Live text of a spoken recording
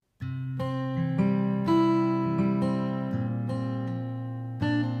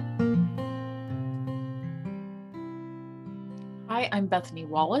Hi, I'm Bethany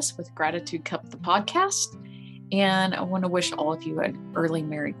Wallace with Gratitude Cup, the podcast, and I want to wish all of you an early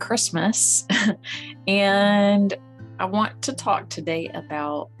Merry Christmas. And I want to talk today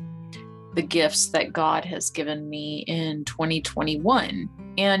about the gifts that God has given me in 2021,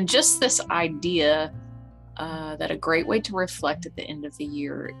 and just this idea that a great way to reflect at the end of the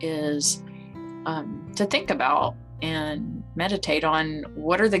year is to think about and meditate on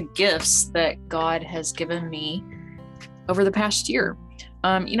what are the gifts that God has given me over the past year.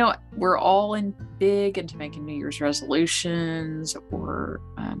 We're all big into making New Year's resolutions or,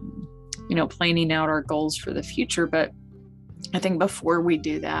 planning out our goals for the future. But I think before we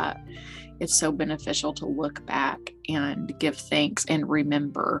do that, it's so beneficial to look back and give thanks and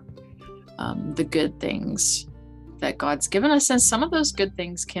remember the good things that God's given us. And some of those good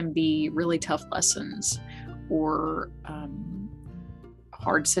things can be really tough lessons or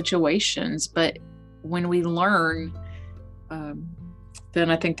hard situations. But when we learn, then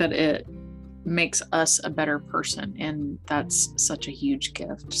I think that it makes us a better person. And that's such a huge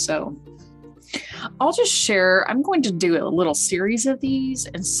gift. So I'll just share, I'm going to do a little series of these.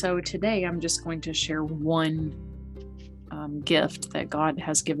 And so today I'm just going to share one gift that God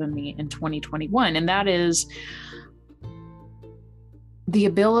has given me in 2021. And that is the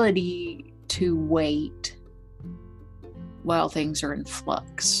ability to wait while things are in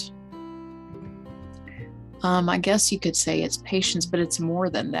flux. I guess you could say it's patience, but it's more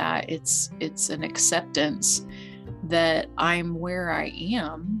than that. It's an acceptance that I'm where I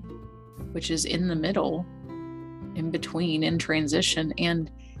am, which is in the middle, in between, in transition, and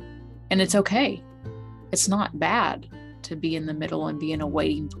it's okay. It's not bad to be in the middle and be in a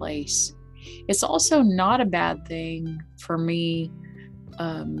waiting place. It's also not a bad thing for me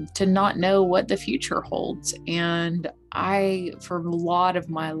to not know what the future holds. And I, for a lot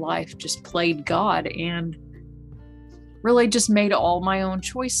of my life, just played God and really just made all my own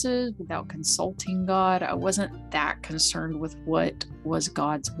choices without consulting God. I wasn't that concerned with what was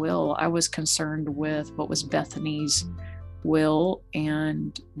God's will. I was concerned with what was Bethany's will.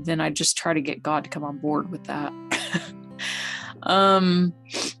 And then I just try to get God to come on board with that.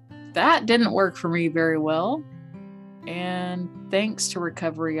 That didn't work for me very well. And thanks to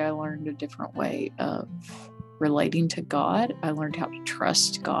recovery, I learned a different way of relating to God. I learned how to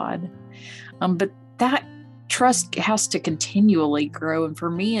trust God. But that trust has to continually grow. And for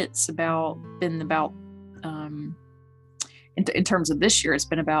me, it's been about in terms of this year, it's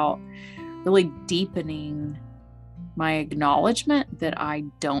been about really deepening my acknowledgement that I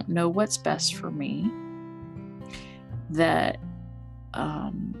don't know what's best for me, that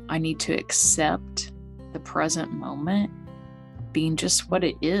I need to accept the present moment being just what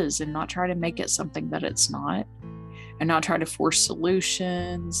it is and not try to make it something that it's not, and not try to force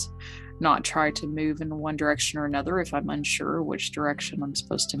solutions, not try to move in one direction or another if I'm unsure which direction I'm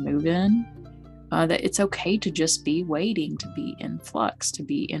supposed to move in. That it's okay to just be waiting, to be in flux, to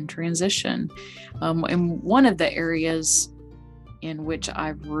be in transition. And one of the areas in which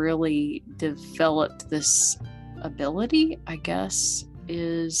I've really developed this ability, I guess,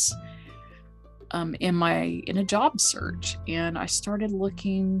 is in a job search. And I started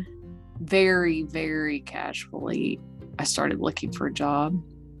looking very, very casually. I started looking for a job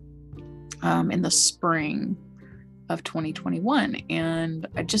in the spring of 2021. And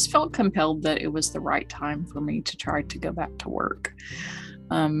I just felt compelled that it was the right time for me to try to go back to work.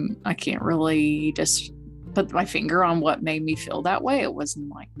 I can't really just put my finger on what made me feel that way. It wasn't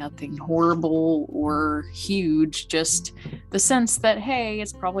like nothing horrible or huge, just the sense that, hey,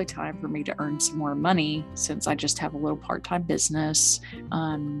 it's probably time for me to earn some more money since I just have a little part-time business,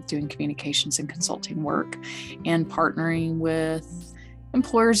 doing communications and consulting work and partnering with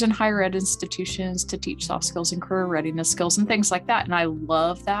employers and higher ed institutions to teach soft skills and career readiness skills and things like that. And I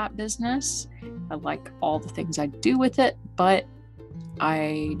love that business. I like all the things I do with it, but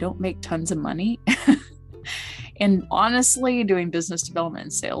I don't make tons of money. And honestly, doing business development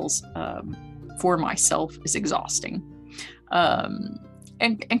and sales for myself is exhausting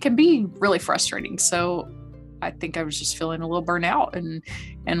and can be really frustrating. So I think I was just feeling a little burnout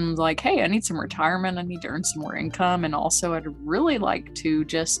and like, hey, I need some retirement. I need to earn some more income. And also I'd really like to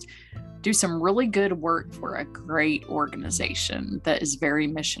just do some really good work for a great organization that is very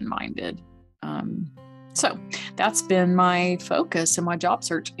mission minded. So that's been my focus in my job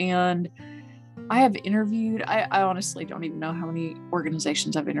search. And I have interviewed, I honestly don't even know how many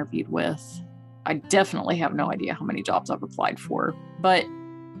organizations I've interviewed with. I definitely have no idea how many jobs I've applied for, but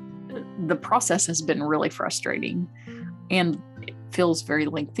the process has been really frustrating and it feels very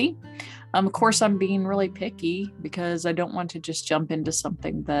lengthy. Of course, I'm being really picky because I don't want to just jump into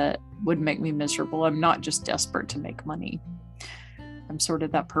something that would make me miserable. I'm not just desperate to make money. I'm sort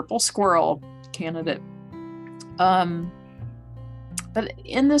of that purple squirrel candidate. But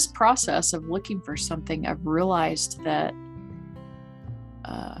in this process of looking for something, I've realized that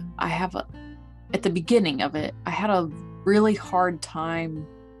at the beginning of it, I had a really hard time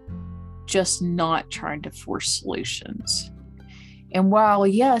just not trying to force solutions. And while,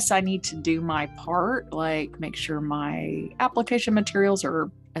 yes, I need to do my part, like make sure my application materials are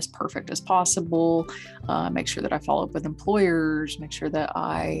as perfect as possible, make sure that I follow up with employers, make sure that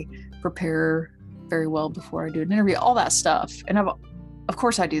I prepare very well before I do an interview, all that stuff. And of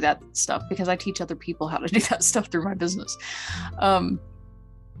course I do that stuff because I teach other people how to do that stuff through my business.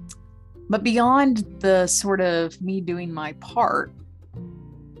 But beyond the sort of me doing my part,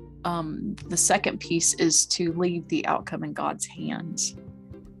 the second piece is to leave the outcome in God's hands.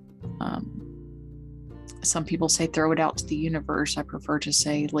 Some people say throw it out to the universe. I prefer to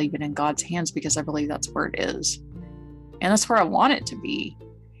say leave it in God's hands because I believe that's where it is. And that's where I want it to be.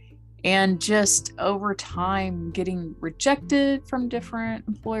 And just over time, getting rejected from different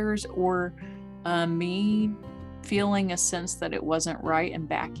employers, or me feeling a sense that it wasn't right and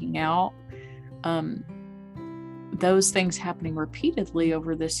backing out, those things happening repeatedly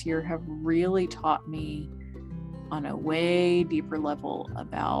over this year have really taught me on a way deeper level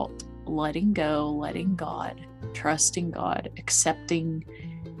about letting go, letting God, trusting God, accepting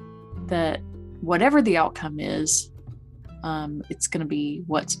that whatever the outcome is, it's going to be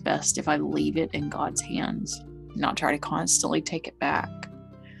what's best if I leave it in God's hands, not try to constantly take it back.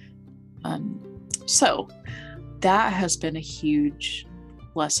 So that has been a huge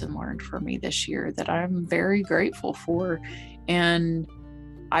lesson learned for me this year that I'm very grateful for. And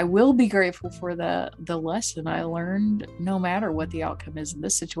I will be grateful for the lesson I learned no matter what the outcome is in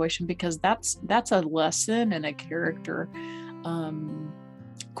this situation, because that's a lesson and a character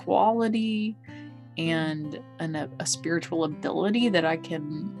quality and a spiritual ability that I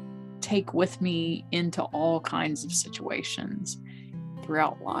can take with me into all kinds of situations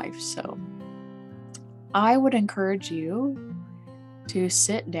throughout life. So I would encourage you to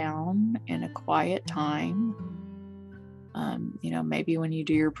sit down in a quiet time, maybe when you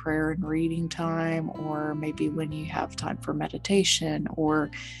do your prayer and reading time, or maybe when you have time for meditation,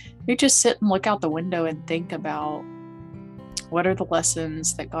 or you just sit and look out the window and think about what are the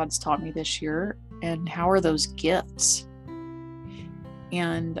lessons that God's taught me this year and how are those gifts.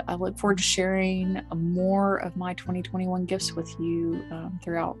 And I look forward to sharing more of my 2021 gifts with you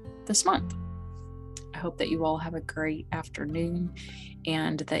throughout this month. I hope that you all have a great afternoon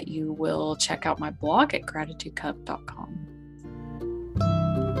and that you will check out my blog at gratitudecup.com.